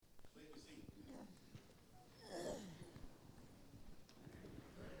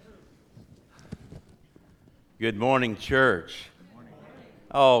Good morning, church.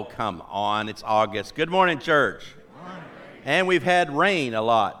 Oh, come on. It's August. Good morning, church. Good morning. And we've had rain a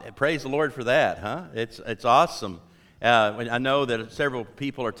lot. Praise the Lord for that, huh? It's awesome. I know that several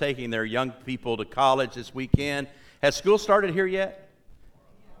people are taking their young people to college this weekend. Has school started here yet?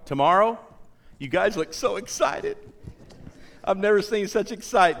 Tomorrow? You guys look so excited. I've never seen such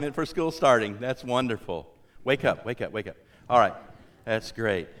excitement for school starting. That's wonderful. Wake up, wake up, wake up. All right. That's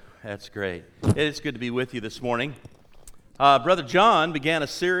great. That's great. It's good to be with you this morning. Brother John began a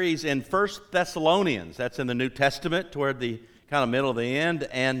series in 1 Thessalonians. That's in the New Testament toward the kind of middle of the end.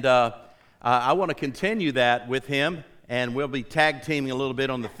 And I want to continue that with him. And we'll be tag teaming a little bit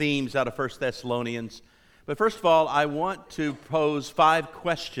on the themes out of 1 Thessalonians. But first of all, I want to pose 5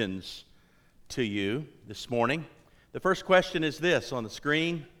 questions to you this morning. The first question is this on the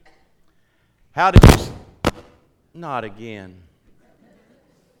screen. How did you... Not again.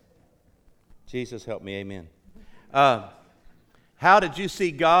 Jesus help me, amen. How did you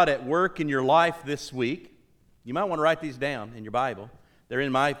see God at work in your life this week? You might want to write these down in your Bible. They're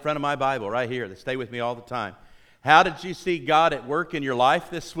in front of my Bible right here. They stay with me all the time. How did you see God at work in your life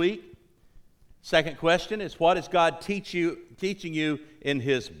this week? Second question is, what is God teaching you in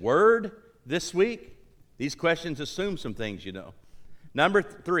His Word this week? These questions assume some things, you know. Number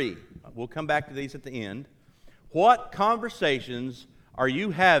 3, we'll come back to these at the end. What conversations are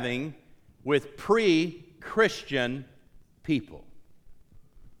you having with pre-Christian people?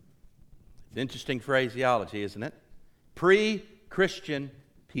 It's interesting phraseology, isn't it? Pre-Christian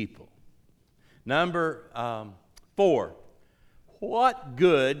people. Number 4, what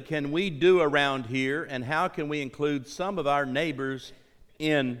good can we do around here, and how can we include some of our neighbors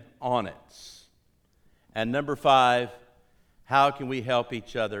in on it? And number 5, how can we help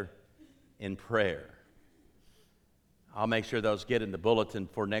each other in prayer? I'll make sure those get in the bulletin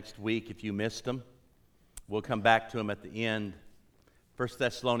for next week if you missed them. We'll come back to them at the end. 1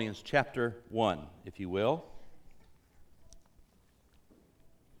 Thessalonians chapter 1, if you will.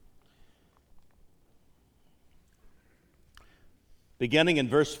 Beginning in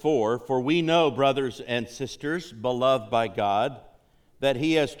verse 4, "For we know, brothers and sisters, beloved by God, that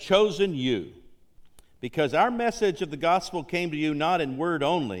He has chosen you, because our message of the gospel came to you not in word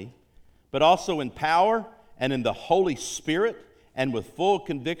only, but also in power and in the Holy Spirit and with full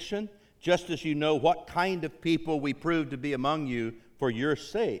conviction, just as you know what kind of people we proved to be among you for your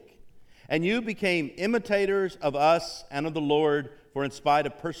sake. And you became imitators of us and of the Lord, for in spite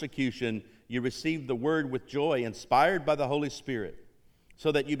of persecution, you received the word with joy, inspired by the Holy Spirit,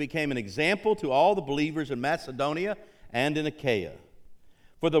 so that you became an example to all the believers in Macedonia and in Achaia.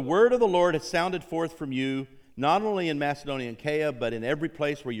 For the word of the Lord has sounded forth from you, not only in Macedonia and Achaia, but in every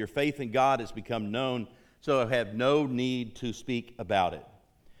place where your faith in God has become known, so I have no need to speak about it.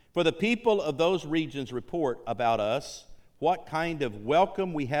 For the people of those regions report about us what kind of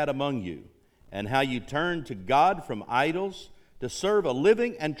welcome we had among you, and how you turned to God from idols to serve a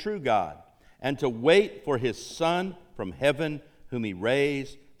living and true God, and to wait for His Son from heaven, whom He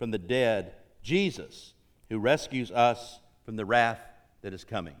raised from the dead, Jesus, who rescues us from the wrath that is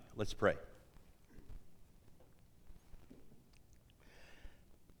coming." Let's pray.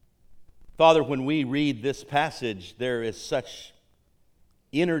 Father, when we read this passage, there is such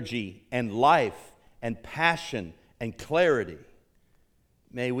energy and life and passion and clarity.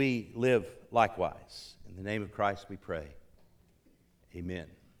 May we live likewise. In the name of Christ we pray.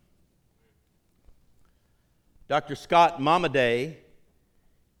 Amen. Dr. Scott Momaday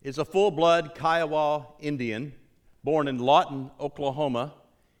is a full-blood Kiowa Indian born in Lawton, Oklahoma.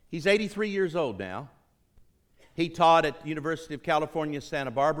 He's 83 years old now. He taught at the University of California, Santa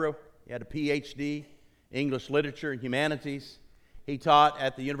Barbara. He had a PhD, English Literature and Humanities. He taught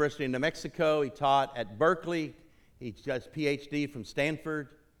at the University of New Mexico. He taught at Berkeley. He has a PhD from Stanford.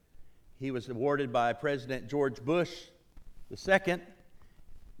 He was awarded by President George Bush II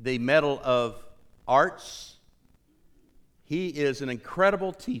the Medal of Arts. He is an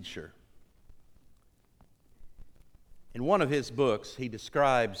incredible teacher. In one of his books, he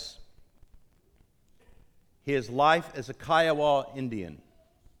describes his life as a Kiowa Indian,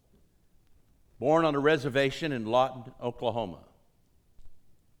 born on a reservation in Lawton, Oklahoma.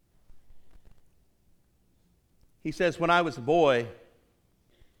 He says, "When I was a boy,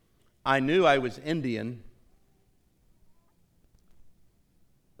 I knew I was Indian,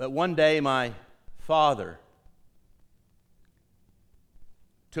 but one day my father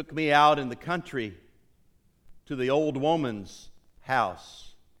took me out in the country to the old woman's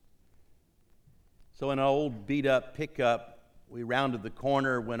house. So in an old beat-up pickup, we rounded the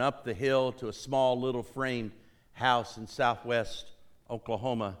corner, went up the hill to a small little framed house in southwest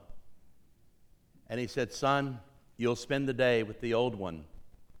Oklahoma. And he said, "Son, you'll spend the day with the old one."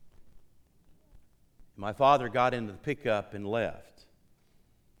 My father got into the pickup and left.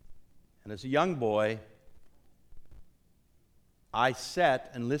 And as a young boy, I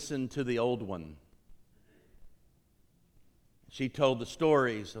sat and listened to the old one. She told the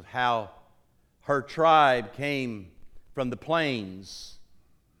stories of how her tribe came from the plains,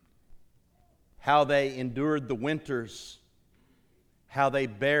 how they endured the winters, how they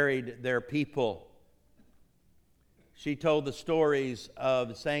buried their people. She told the stories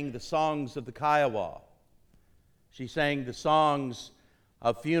of sang the songs of the Kiowa. She sang the songs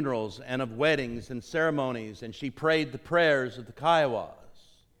of funerals and of weddings and ceremonies, and she prayed the prayers of the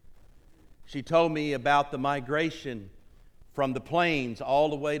Kiowas. She told me about the migration from the plains all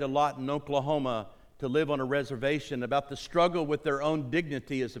the way to Lawton, Oklahoma, to live on a reservation, about the struggle with their own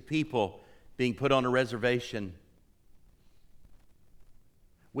dignity as a people being put on a reservation.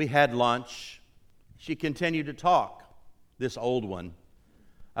 We had lunch. She continued to talk, this old one,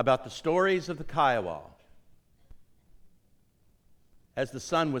 about the stories of the Kiowa. As the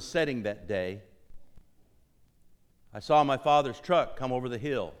sun was setting that day, I saw my father's truck come over the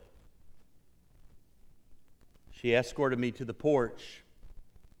hill. She escorted me to the porch.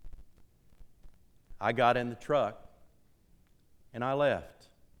 I got in the truck and I left.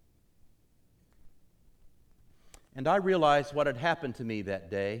 And I realized what had happened to me that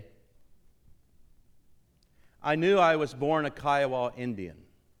day. I knew I was born a Kiowa Indian.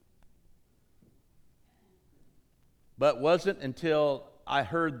 But it wasn't until I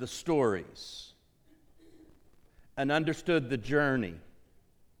heard the stories and understood the journey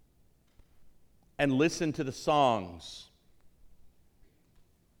and listened to the songs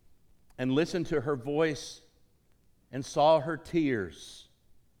and listened to her voice and saw her tears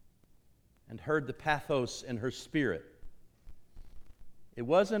and heard the pathos in her spirit. It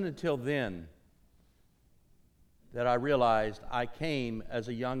wasn't until then that I realized I came as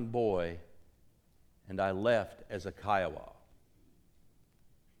a young boy and I left as a Kiowa.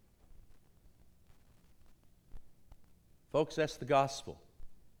 Folks, that's the gospel.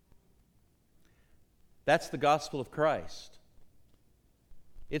 That's the gospel of Christ.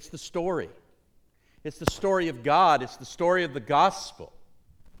 It's the story. It's the story of God. It's the story of the gospel.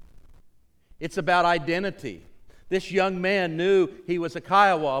 It's about identity. This young man knew he was a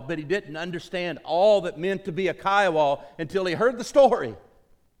Kiowa, but he didn't understand all that meant to be a Kiowa until he heard the story.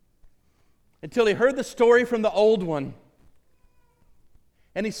 Until he heard the story from the old one.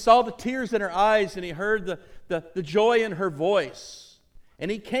 And he saw the tears in her eyes, and he heard the joy in her voice.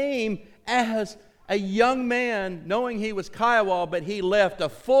 And he came as a young man, knowing he was Kiowa, but he left a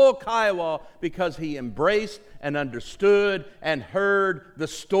full Kiowa because he embraced and understood and heard the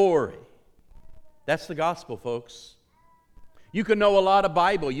story. That's the gospel, folks. You can know a lot of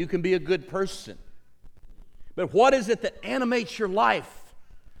Bible. You can be a good person. But what is it that animates your life?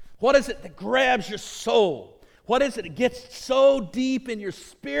 What is it that grabs your soul? What is it that gets so deep in your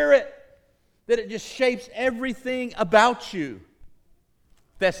spirit that it just shapes everything about you?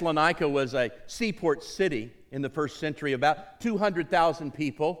 Thessalonica was a seaport city in the first century, about 200,000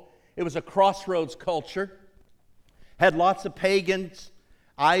 people. It was a crossroads culture. Had lots of pagans,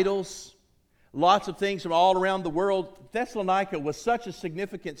 idols, lots of things from all around the world. Thessalonica was such a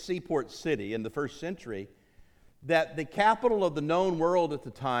significant seaport city in the first century that the capital of the known world at the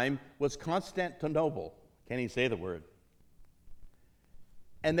time was Constantinople. Can't even say the word.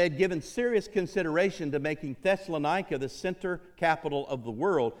 And they'd given serious consideration to making Thessalonica the center capital of the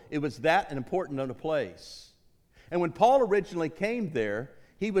world. It was that important of a place. And when Paul originally came there,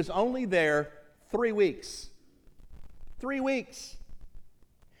 he was only there 3 weeks. 3 weeks.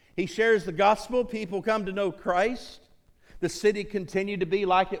 He shares the gospel. People come to know Christ. The city continued to be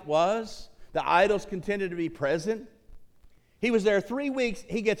like it was. The idols continued to be present. He was there 3 weeks.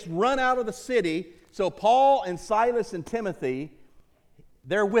 He gets run out of the city. So Paul and Silas and Timothy,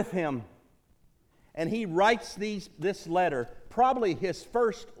 they're with him. And he writes this letter, probably his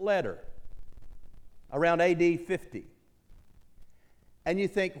first letter, around AD 50. And you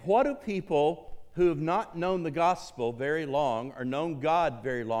think, what do people who have not known the gospel very long or known God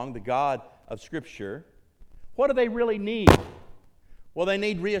very long, the God of Scripture, what do they really need? Well, they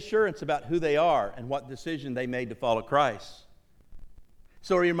need reassurance about who they are and what decision they made to follow Christ.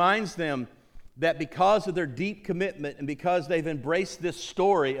 So he reminds them that because of their deep commitment and because they've embraced this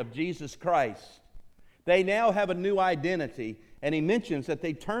story of Jesus Christ, they now have a new identity. And he mentions that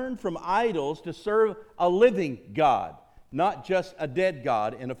they turn from idols to serve a living God, not just a dead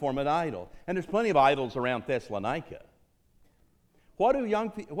God in the form of an idol. And there's plenty of idols around Thessalonica. What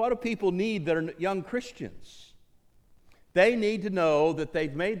do people need that are young Christians? They need to know that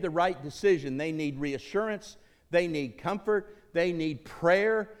they've made the right decision. They need reassurance. They need comfort. They need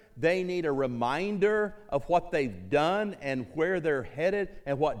prayer. They need a reminder of what they've done and where they're headed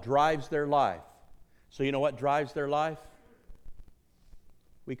and what drives their life. So you know what drives their life?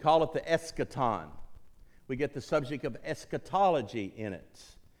 We call it the eschaton. We get the subject of eschatology in it.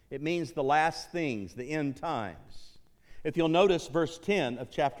 It means the last things, the end times. If you'll notice verse 10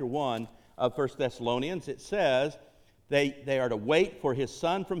 of chapter 1 of 1 Thessalonians, it says, They are to wait for His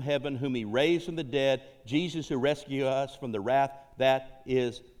Son from heaven, whom He raised from the dead, Jesus who rescued us from the wrath that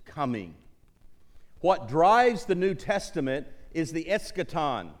is coming. What drives the New Testament is the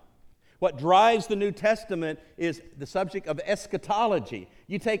eschaton. What drives the New Testament is the subject of eschatology.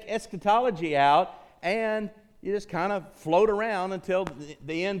 You take eschatology out and you just kind of float around until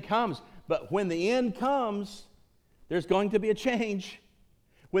the end comes. But when the end comes, there's going to be a change.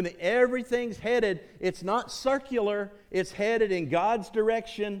 When everything's headed, it's not circular, it's headed in God's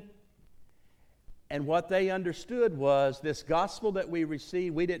direction. And what they understood was this gospel that we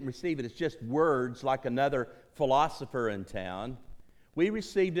receive, we didn't receive it as just words like another philosopher in town. We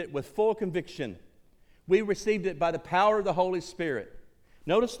received it with full conviction. We received it by the power of the Holy Spirit.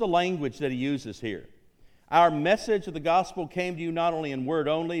 Notice the language that he uses here. Our message of the gospel came to you not only in word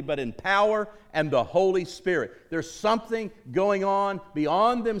only, but in power and the Holy Spirit. There's something going on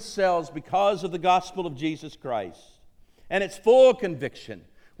beyond themselves because of the gospel of Jesus Christ. And it's full conviction.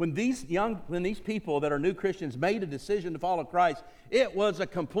 When these people that are new Christians made a decision to follow Christ, it was a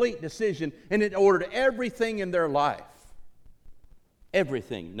complete decision, and it ordered everything in their life.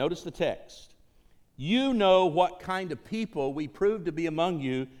 Everything. Notice the text. You know what kind of people we proved to be among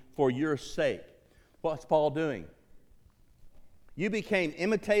you for your sake. What's Paul doing? You became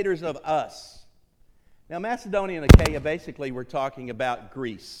imitators of us. Now, Macedonia and Achaia, basically, we're talking about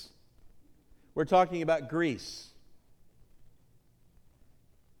Greece. We're talking about Greece.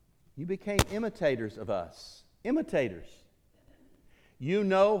 You became imitators of us. Imitators. You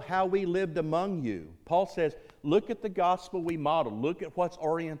know how we lived among you. Paul says, look at the gospel we modeled. Look at what's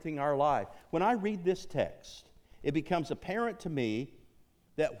orienting our life. When I read this text, it becomes apparent to me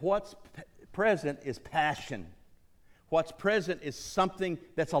that what's present is passion. What's present is something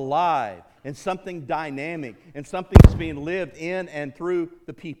that's alive and something dynamic and something that's being lived in and through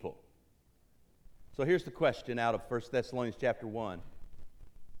the people. So here's the question out of 1 Thessalonians chapter 1.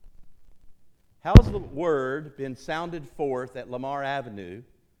 How's the word been sounded forth at Lamar Avenue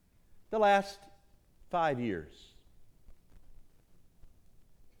the last 5 years?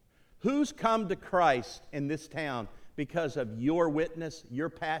 Who's come to Christ in this town because of your witness, your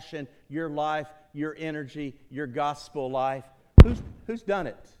passion, your life, your energy, your gospel life? Who's done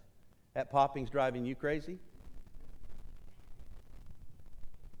it? That popping's driving you crazy?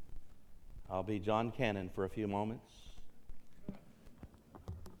 I'll be John Cannon for a few moments.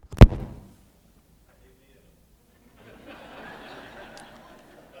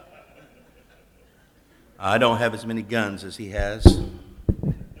 I don't have as many guns as he has.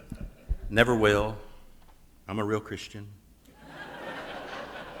 Never will. I'm a real Christian.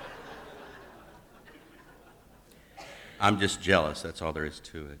 I'm just jealous. That's all there is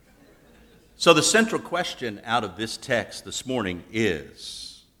to it. So the central question out of this text this morning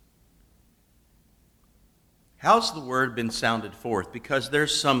is, how's the word been sounded forth? Because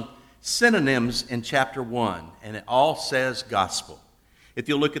there's some synonyms in chapter 1, and it all says gospel. If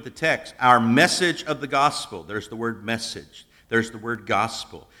you look at the text, our message of the gospel, there's the word message. There's the word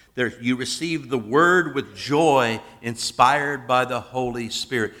gospel. You receive the word with joy, inspired by the Holy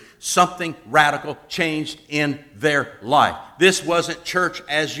Spirit. Something radical changed in their life. This wasn't church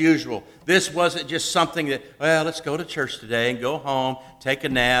as usual. This wasn't just something that, well, let's go to church today and go home, take a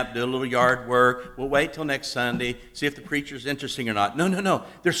nap, do a little yard work. We'll wait till next Sunday, see if the preacher's interesting or not. No.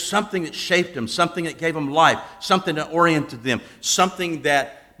 There's something that shaped them, something that gave them life, something that oriented them, something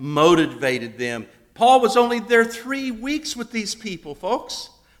that motivated them. Paul was only there 3 weeks with these people, folks.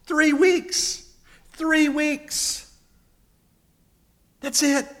 3 weeks. 3 weeks. That's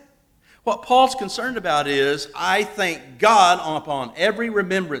it. What Paul's concerned about is, I thank God upon every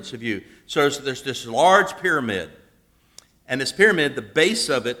remembrance of you. So there's this large pyramid. And this pyramid, the base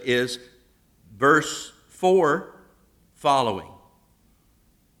of it is verse 4 following.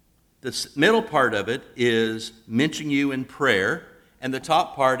 The middle part of it is mentioning you in prayer. And the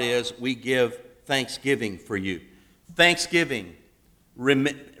top part is, we give thanksgiving for you. Thanksgiving.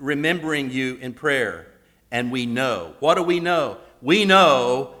 Remembering you in prayer. And we know. What do we know? We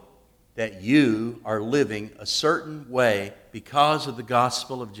know that you are living a certain way because of the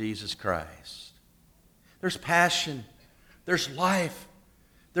gospel of Jesus Christ. There's passion. There's life.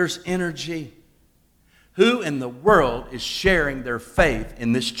 There's energy. Who in the world is sharing their faith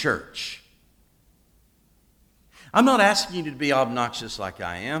in this church? I'm not asking you to be obnoxious like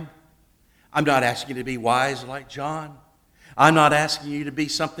I am. I'm not asking you to be wise like John. I'm not asking you to be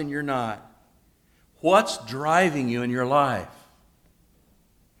something you're not. What's driving you in your life?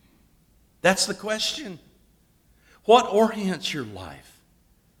 That's the question. What orients your life?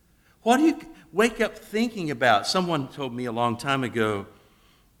 What do you wake up thinking about? Someone told me a long time ago,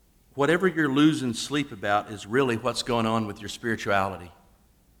 whatever you're losing sleep about is really what's going on with your spirituality.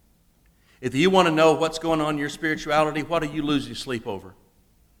 If you want to know what's going on in your spirituality, what are you losing sleep over?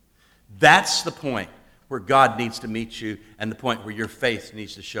 That's the point where God needs to meet you and the point where your faith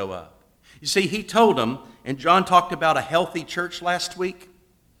needs to show up. You see, he told them, and John talked about a healthy church last week.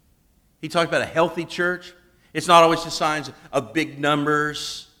 He talked about a healthy church. It's not always the signs of big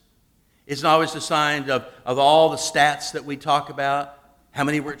numbers. It's not always the sign of all the stats that we talk about. How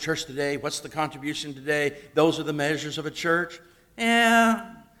many were at church today? What's the contribution today? Those are the measures of a church.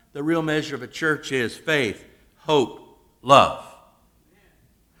 Yeah, the real measure of a church is faith, hope, love.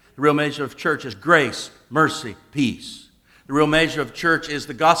 The real measure of church is grace, mercy, peace. The real measure of church is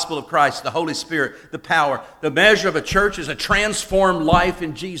the gospel of Christ, the Holy Spirit, the power. The measure of a church is a transformed life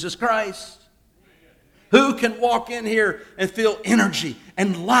in Jesus Christ. Who can walk in here and feel energy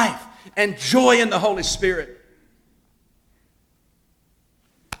and life and joy in the Holy Spirit?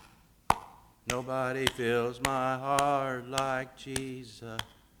 Nobody fills my heart like Jesus.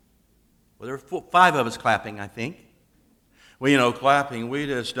 Well, there were 5 of us clapping, I think. Well, clapping, we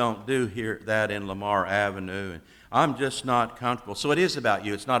just don't do that in Lamar Avenue. And I'm just not comfortable. So it is about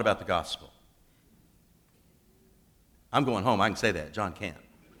you. It's not about the gospel. I'm going home. I can say that. John can't.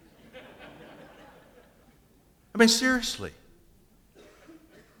 I mean, seriously.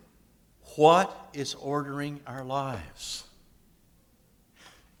 What is ordering our lives?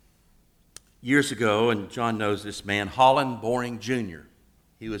 Years ago, and John knows this man, Holland Boring Jr.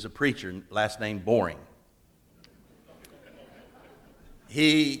 He was a preacher, last name Boring.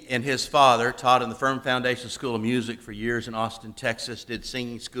 He and his father taught in the Firm Foundation School of Music for years in Austin, Texas, did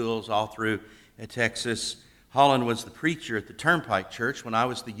singing schools all through Texas. Holland was the preacher at the Turnpike Church when I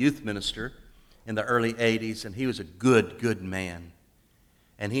was the youth minister in the early 80s, and he was a good man.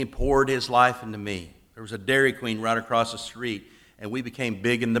 And he poured his life into me. There was a Dairy Queen right across the street, and we became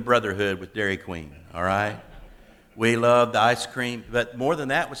big in the brotherhood with Dairy Queen, all right? We loved the ice cream, but more than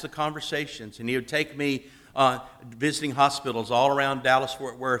that was the conversations. And he would take me visiting hospitals all around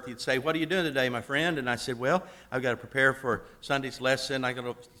Dallas-Fort Worth. He'd say, "What are you doing today, my friend?" And I said, "Well, I've got to prepare for Sunday's lesson. I got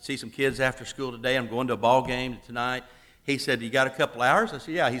to see some kids after school today. I'm going to a ball game tonight." He said, "You got a couple hours?" I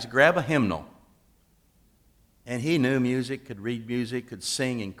said, "Yeah." He said, "Grab a hymnal." And he knew music, could read music, could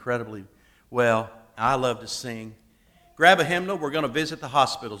sing incredibly well. I love to sing. "Grab a hymnal. We're going to visit the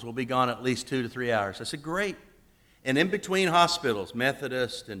hospitals. We'll be gone at least 2 to 3 hours." I said, "Great." And in between hospitals,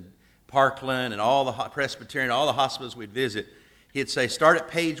 Methodist and Parkland and all the Presbyterian, all the hospitals we'd visit, he'd say, "Start at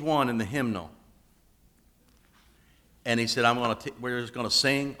page 1 in the hymnal." And he said, "We're just going to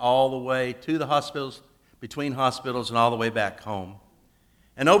sing all the way to the hospitals, between hospitals, and all the way back home."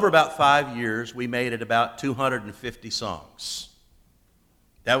 And over about 5 years, we made it about 250 songs.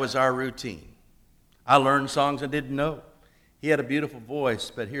 That was our routine. I learned songs I didn't know. He had a beautiful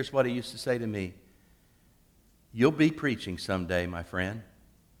voice, but here's what he used to say to me: "You'll be preaching someday, my friend."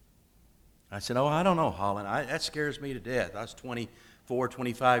 I said, "Oh, I don't know, Holland. That scares me to death. I was 24,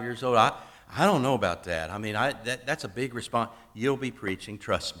 25 years old. I don't know about that. I mean, that's a big response. You'll be preaching,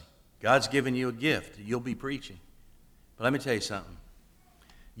 trust me. God's given you a gift. You'll be preaching. But let me tell you something.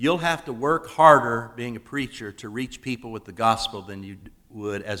 You'll have to work harder being a preacher to reach people with the gospel than you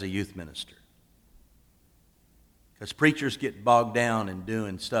would as a youth minister. Because preachers get bogged down in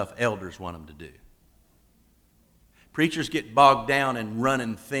doing stuff elders want them to do. Preachers get bogged down in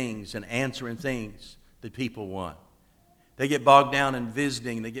running things and answering things that people want. They get bogged down in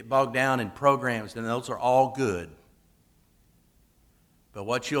visiting. They get bogged down in programs, and those are all good. But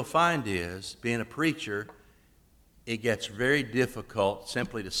what you'll find is, being a preacher, it gets very difficult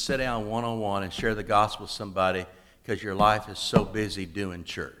simply to sit down one-on-one and share the gospel with somebody because your life is so busy doing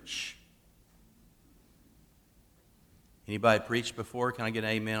church. Anybody preached before? Can I get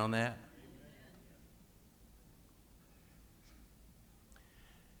an amen on that?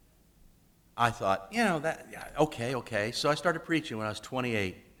 I thought, okay. So I started preaching when I was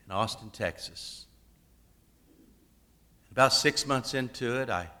 28 in Austin, Texas. About 6 months into it,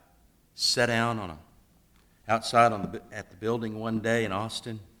 I sat down outside at the building one day in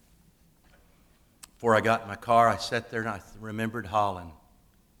Austin. Before I got in my car, I sat there and I remembered Holland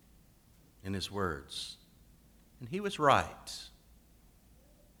in his words. And he was right.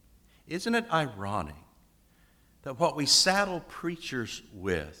 Isn't it ironic that what we saddle preachers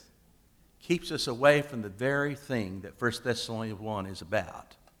with keeps us away from the very thing that 1 Thessalonians 1 is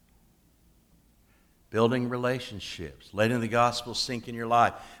about. Building relationships, letting the gospel sink in your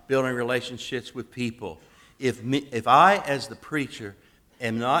life, building relationships with people. If I, as the preacher,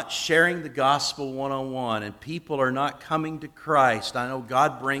 am not sharing the gospel one-on-one and people are not coming to Christ, I know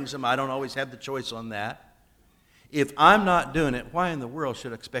God brings them, I don't always have the choice on that. If I'm not doing it, why in the world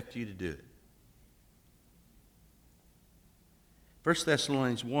should I expect you to do it? 1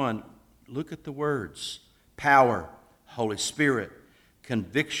 Thessalonians 1, look at the words. Power, Holy Spirit,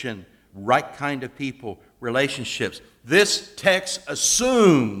 conviction, right kind of people, relationships. This text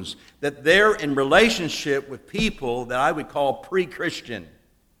assumes that they're in relationship with people that I would call pre-Christian.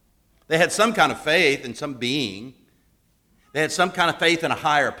 They had some kind of faith in some being. They had some kind of faith in a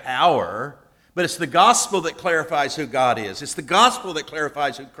higher power. But it's the gospel that clarifies who God is. It's the gospel that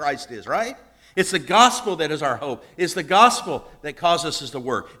clarifies who Christ is, right? It's the gospel that is our hope. It's the gospel that causes us to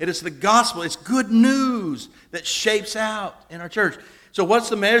work. It is the gospel. It's good news that shapes out in our church. So what's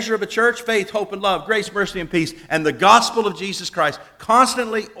the measure of a church? Faith, hope, and love, grace, mercy, and peace. And the gospel of Jesus Christ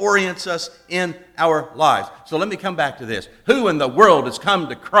constantly orients us in our lives. So let me come back to this. Who in the world has come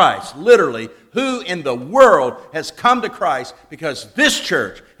to Christ? Literally, who in the world has come to Christ? Because this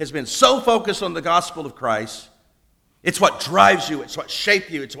church has been so focused on the gospel of Christ. It's what drives you. It's what shapes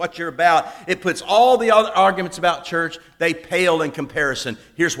you. It's what you're about. It puts all the other arguments about church, they pale in comparison.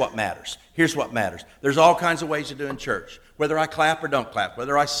 Here's what matters. Here's what matters. There's all kinds of ways to do in church. Whether I clap or don't clap.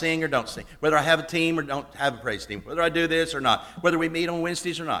 Whether I sing or don't sing. Whether I have a team or don't have a praise team. Whether I do this or not. Whether we meet on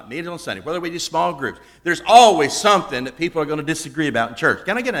Wednesdays or not. Meet on Sunday. Whether we do small groups. There's always something that people are going to disagree about in church.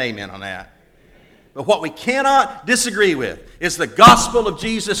 Can I get an amen on that? But what we cannot disagree with is the gospel of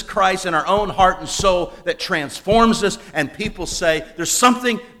Jesus Christ in our own heart and soul that transforms us, and people say, there's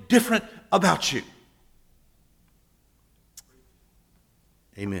something different about you.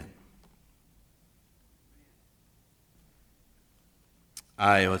 Amen.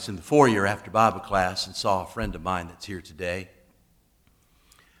 I was in the foyer after Bible class and saw a friend of mine that's here today.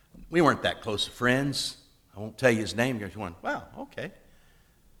 We weren't that close of friends. I won't tell you his name. You're going, wow, okay.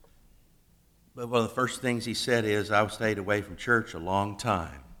 But one of the first things he said is, I stayed away from church a long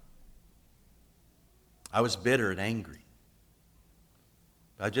time. I was bitter and angry.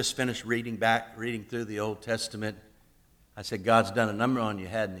 I just finished reading through the Old Testament. I said, God's done a number on you,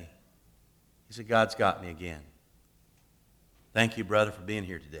 hadn't he? He said, God's got me again. Thank you, brother, for being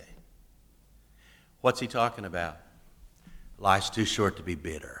here today. What's he talking about? Life's too short to be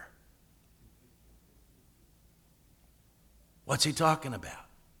bitter. What's he talking about?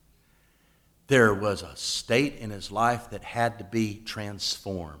 There was a state in his life that had to be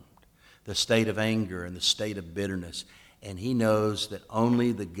transformed. The state of anger and the state of bitterness. And he knows that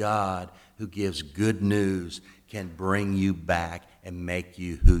only the God who gives good news can bring you back and make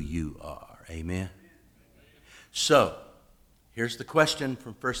you who you are. Amen? So, here's the question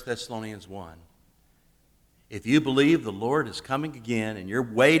from 1 Thessalonians 1. If you believe the Lord is coming again and you're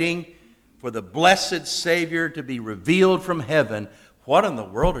waiting for the blessed Savior to be revealed from heaven, what in the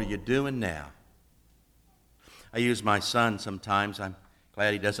world are you doing now? I use my son sometimes. I'm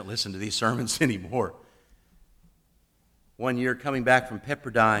glad he doesn't listen to these sermons anymore. One year coming back from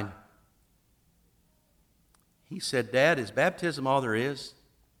Pepperdine, he said, Dad, is baptism all there is?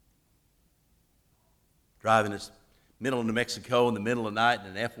 Driving this middle of New Mexico in the middle of the night in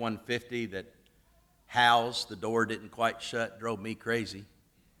an F-150 that howls, the door didn't quite shut, drove me crazy.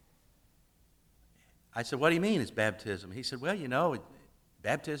 I said, what do you mean it's baptism? He said, well, you know,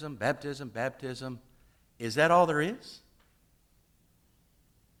 baptism. Is that all there is?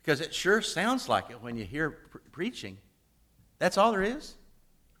 Because it sure sounds like it when you hear preaching. That's all there is?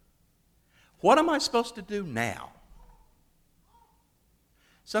 What am I supposed to do now?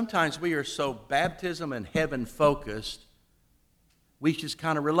 Sometimes we are so baptism and heaven focused, we just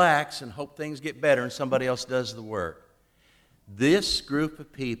kind of relax and hope things get better and somebody else does the work. This group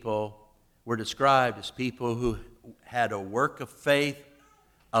of people were described as people who had a work of faith,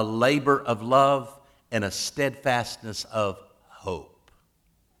 a labor of love, and a steadfastness of hope.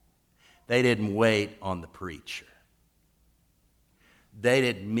 They didn't wait on the preacher. They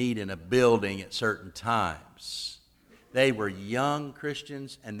didn't meet in a building at certain times. They were young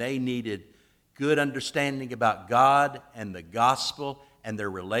Christians, and they needed good understanding about God and the gospel and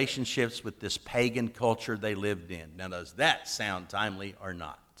their relationships with this pagan culture they lived in. Now, does that sound timely or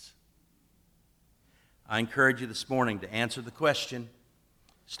not? I encourage you this morning to answer the question,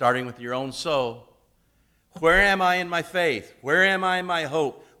 starting with your own soul. Where am I in my faith? Where am I in my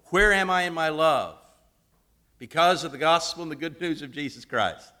hope? Where am I in my love? Because of the gospel and the good news of Jesus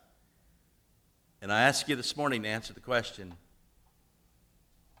Christ. And I ask you this morning to answer the question,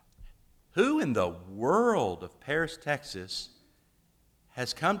 who in the world of Paris, Texas,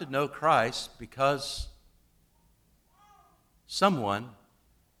 has come to know Christ because someone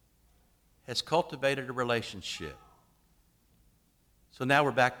has cultivated a relationship? So now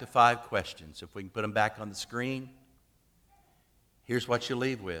we're back to 5 questions. If we can put them back on the screen, here's what you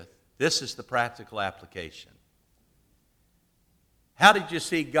leave with. This is the practical application. How did you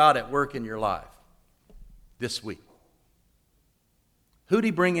see God at work in your life this week? Who did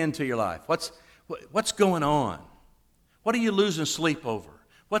he bring into your life? What's going on? What are you losing sleep over?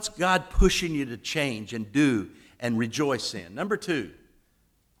 What's God pushing you to change and do and rejoice in? Number 2,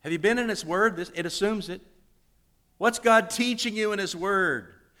 have you been in his word? It assumes it. What's God teaching you in his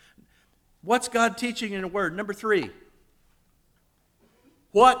word? What's God teaching you in the word? Number 3,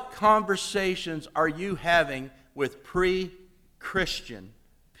 what conversations are you having with pre-Christian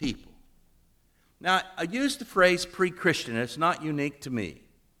people? Now, I use the phrase pre-Christian, and it's not unique to me.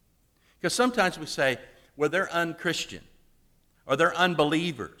 Because sometimes we say, well, they're unchristian, or they're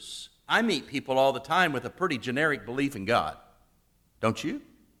unbelievers. I meet people all the time with a pretty generic belief in God. Don't you?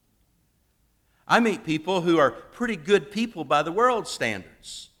 I meet people who are pretty good people by the world's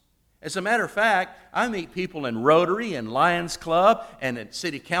standards. As a matter of fact, I meet people in Rotary and Lions Club and at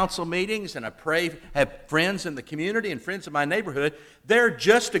city council meetings, and I have friends in the community and friends in my neighborhood. They're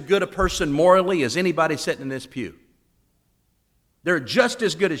just as good a person morally as anybody sitting in this pew. They're just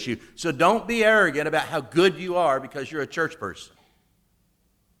as good as you. So don't be arrogant about how good you are because you're a church person.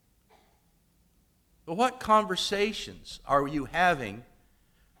 But what conversations are you having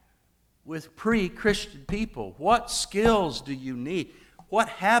with pre-Christian people? What skills do you need? What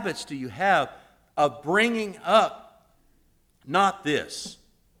habits do you have of bringing up not this?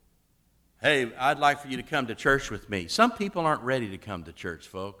 Hey, I'd like for you to come to church with me. Some people aren't ready to come to church,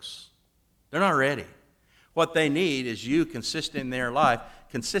 folks. They're not ready. What they need is you consistently in their life.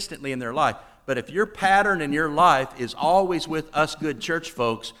 But if your pattern in your life is always with us good church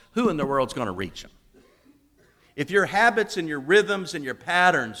folks, who in the world's going to reach them? If your habits and your rhythms and your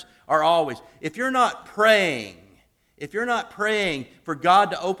patterns are always, if you're not praying for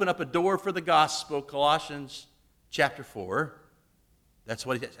God to open up a door for the gospel, Colossians chapter 4, that's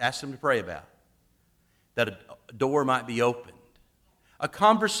what he asked them to pray about, that a door might be opened. A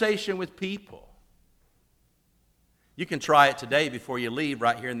conversation with people. You can try it today before you leave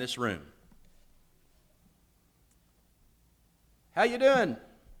right here in this room. How you doing?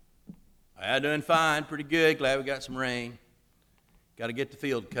 I'm doing fine, pretty good. Glad we got some rain. Got to get the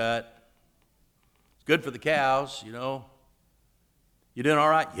field cut. It's good for the cows, you know. You doing all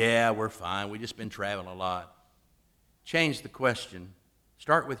right? Yeah, we're fine. We've just been traveling a lot. Change the question.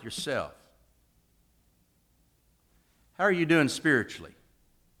 Start with yourself. How are you doing spiritually?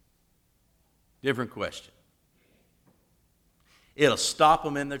 Different question. It'll stop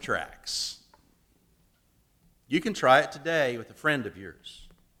them in their tracks. You can try it today with a friend of yours.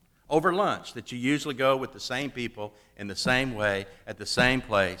 Over lunch, that you usually go with the same people in the same way, at the same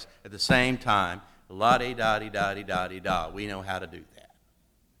place, at the same time. La-di-da-di-da-di-da-di-da. We know how to do that.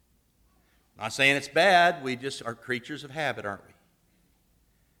 I'm not saying it's bad. We just are creatures of habit, aren't we?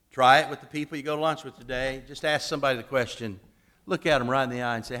 Try it with the people you go to lunch with today. Just ask somebody the question. Look at them right in the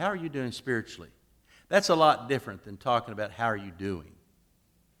eye and say, how are you doing spiritually? That's a lot different than talking about how are you doing.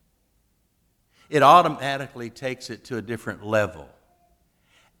 It automatically takes it to a different level.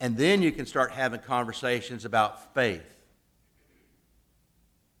 And then you can start having conversations about faith.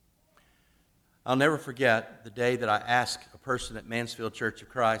 I'll never forget the day that I asked a person at Mansfield Church of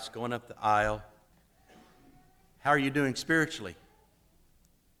Christ going up the aisle, how are you doing spiritually?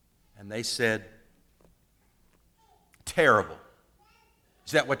 And they said, terrible.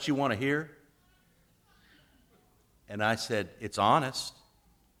 Is that what you want to hear? And I said, it's honest.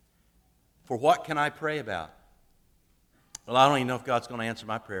 For what can I pray about? Well, I don't even know if God's going to answer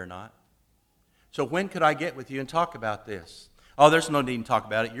my prayer or not. So when could I get with you and talk about this? Oh, there's no need to talk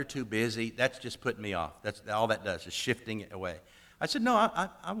about it. You're too busy. That's just putting me off. That's all that does is shifting it away. I said, no,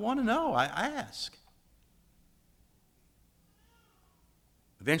 I want to know. I ask.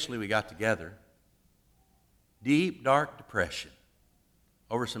 Eventually we got together. Deep, dark depression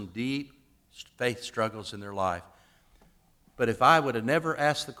over some deep faith struggles in their life. But if I would have never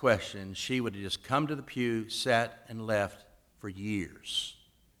asked the question, she would have just come to the pew, sat, and left for years,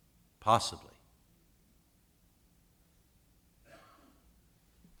 possibly.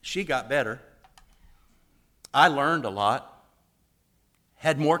 She got better. I learned a lot,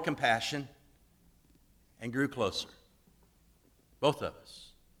 had more compassion, and grew closer. Both of us.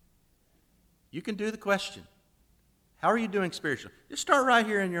 You can do the question. How are you doing spiritually? Just start right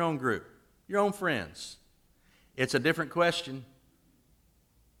here in your own group. Your own friends. It's a different question.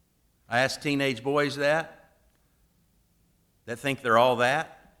 I ask teenage boys that think they're all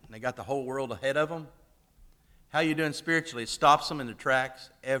that, and they got the whole world ahead of them. How you doing spiritually? It stops them in their tracks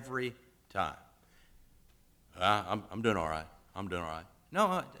every time. I'm doing all right. I'm doing all right.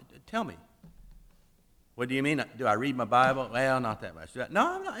 No, tell me. What do you mean? Do I read my Bible? Well, not that much.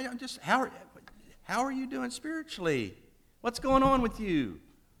 No, I'm not. I'm just, how are you doing spiritually? What's going on with you?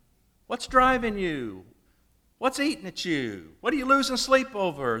 What's driving you? What's eating at you? What are you losing sleep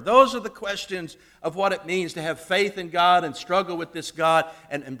over? Those are the questions of what it means to have faith in God and struggle with this God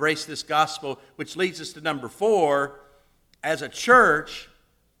and embrace this gospel, which leads us to number 4. As a church,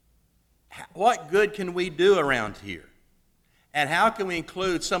 what good can we do around here? And how can we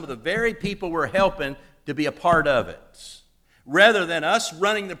include some of the very people we're helping to be a part of it? Rather than us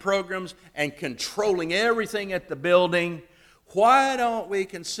running the programs and controlling everything at the building, why don't we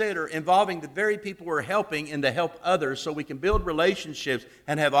consider involving the very people we're helping and to help others so we can build relationships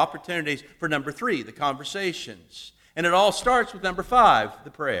and have opportunities for number 3, the conversations. And it all starts with number 5,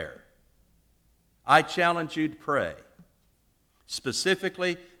 the prayer. I challenge you to pray.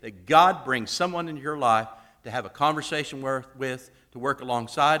 Specifically, that God brings someone into your life to have a conversation with, to work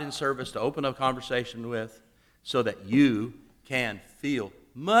alongside in service, to open up a conversation with, so that you can feel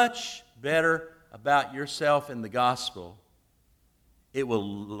much better about yourself in the gospel. It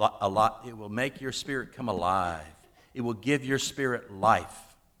will make your spirit come alive. It will give your spirit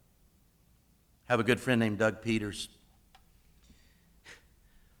life. I have a good friend named Doug Peters.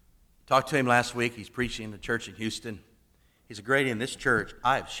 Talked to him last week. He's preaching in the church in Houston. He's a Grady in this church.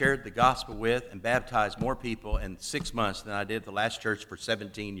 I have shared the gospel with and baptized more people in 6 months than I did at the last church for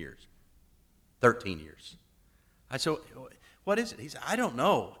 17 years. 13 years. I said, what is it? He said, I don't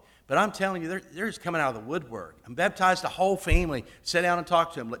know. But I'm telling you, they're just coming out of the woodwork. I'm baptized the whole family. Sat down and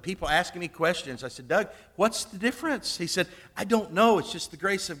talked to them. People asking me questions. I said, Doug, what's the difference? He said, I don't know. It's just the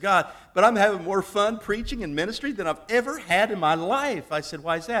grace of God. But I'm having more fun preaching and ministry than I've ever had in my life. I said,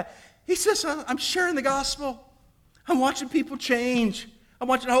 why is that? He says, I'm sharing the gospel. I'm watching people change. I'm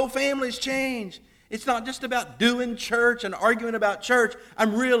watching whole families change. It's not just about doing church and arguing about church.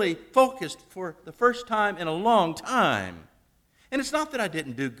 I'm really focused for the first time in a long time. And it's not that I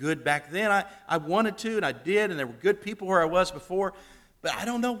didn't do good back then. I wanted to, and I did, and there were good people where I was before. But I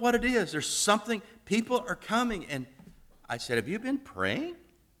don't know what it is. There's something. People are coming. And I said, have you been praying?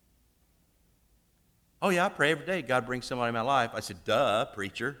 Oh, yeah, I pray every day. God brings somebody in my life. I said, duh,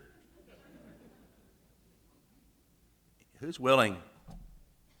 preacher. Who's willing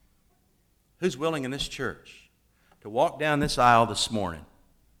in this church to walk down this aisle this morning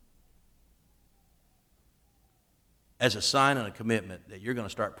as a sign and a commitment that you're going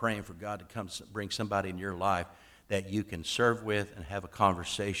to start praying for God to come bring somebody in your life that you can serve with and have a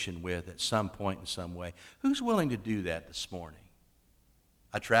conversation with at some point in some way? Who's willing to do that this morning?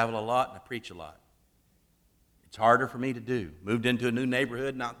 I travel a lot and I preach a lot. It's harder for me to do. Moved into a new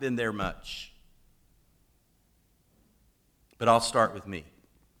neighborhood, not been there much. But I'll start with me.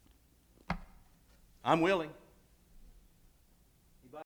 I'm willing.